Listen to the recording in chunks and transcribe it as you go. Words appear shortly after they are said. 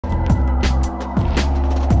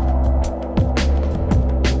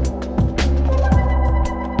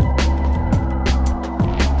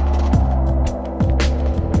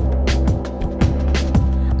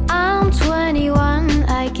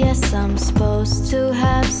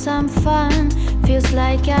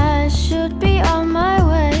like I should be on my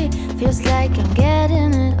way. Feels like I'm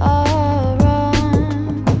getting it all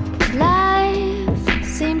wrong. Life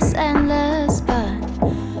seems endless, but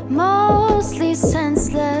mostly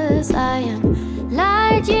senseless. I am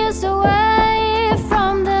light years away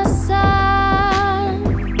from the sun,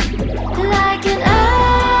 like an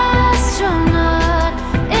astronaut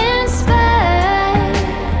in space.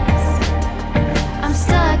 I'm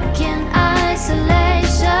stuck in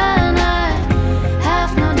isolation. I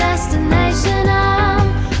have no destination. I'm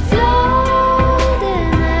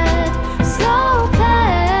floating at slow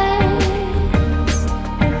pace.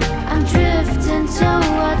 I'm drifting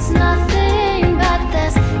towards nothing, but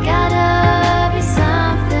there's gotta be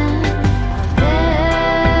something out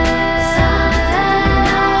there. Something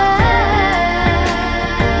out there.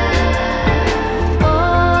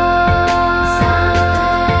 Oh, something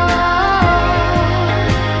out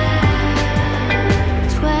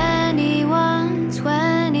there.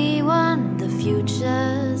 21, the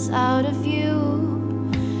future's out of view.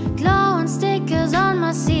 Glowing stickers on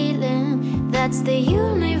my ceiling, that's the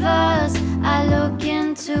universe I look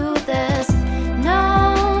into. There's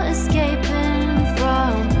no escaping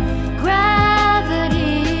from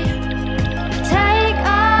gravity. Take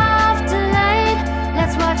off delayed,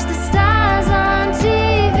 let's watch the stars on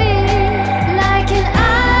TV. Like an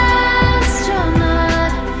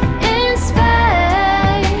astronaut in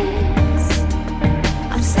space.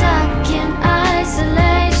 I'm stuck in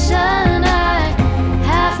isolation. I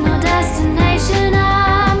have no destination.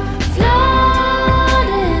 I'm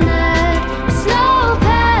floating at slow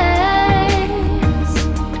pace.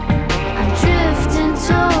 I'm drifting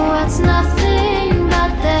towards nothing,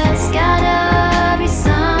 but there's gotta be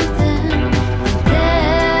something out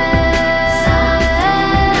there.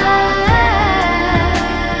 Something out there.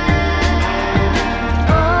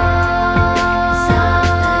 Oh,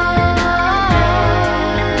 something out there.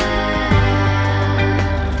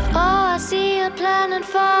 Oh, I see a planet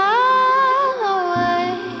far away.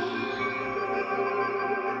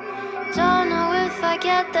 Don't know if I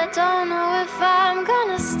get that, don't know if I'm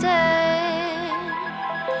gonna stay.